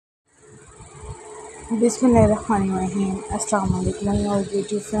Bismillahirrahmanirrahim. Assalamualaikum, my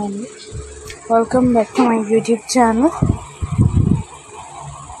YouTube family. Welcome back to my YouTube channel.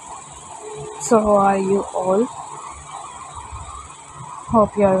 So, how are you all?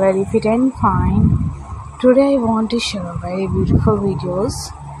 Hope you are very fit and fine. Today, I want to share very beautiful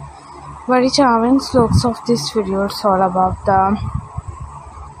videos. Very charming looks of this video. It's all about the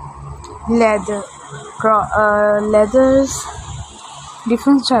leathers.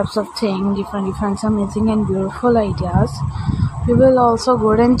 Different types of things, different amazing and beautiful ideas. We will also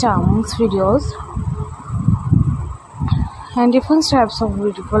good and charming videos and different types of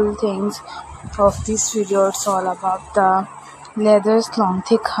beautiful things of this video. It's all about the leathers, long,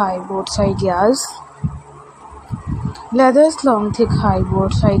 thick, high boards ideas. Leathers, long, thick, high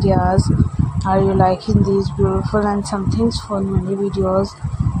boards ideas. Are you liking these beautiful and some things for many videos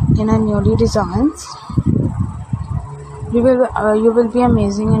in a newly designs? You will be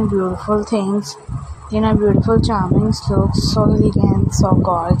amazing and beautiful things in a beautiful charming looks, so elegant, so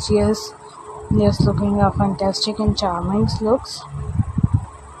gorgeous, just looking a fantastic and charming looks.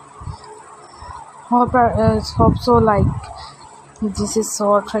 Hope so like this is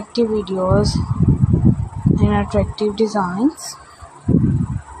so attractive videos and attractive designs.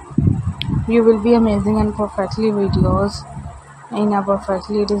 You will be amazing and perfectly videos in a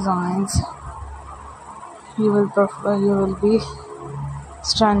perfectly designs. You will be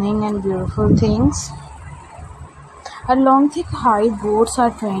stunning and beautiful things. A long, thick, high boards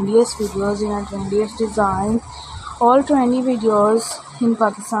are trendiest videos in a trendiest design. All trendy videos in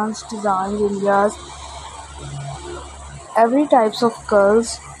Pakistan's design India's. Every types of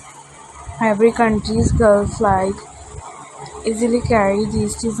girls, every country's girls like easily carry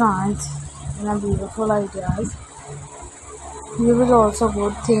these designs in a beautiful ideas. You will also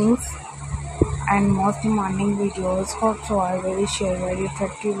good things and most demanding videos. Hope so I will share very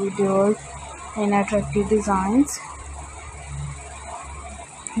attractive videos and attractive designs.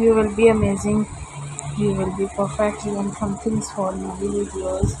 You will be amazing. You will be perfectly and some things for movie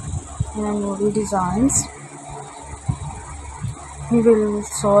videos and movie designs. You will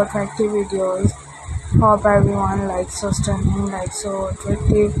so attractive videos. Hope everyone likes so stunning, like so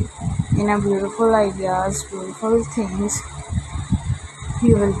attractive in a beautiful ideas, beautiful things.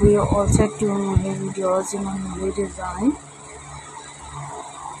 You will be also doing many videos in a movie design.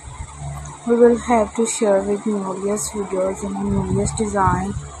 We will have to share with newest videos in a newest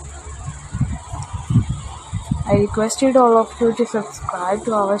design. I requested all of you to subscribe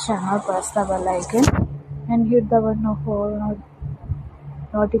to our channel, press the bell icon and hit the button for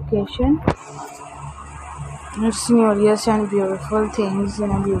notification. It's newest and beautiful things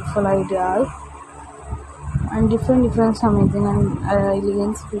in a beautiful ideas. And different amazing and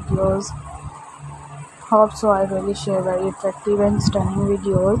elegant videos. Hope so I really share very attractive and stunning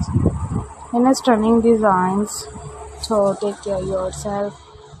videos in a stunning designs. So take care of yourself.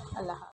 Allah.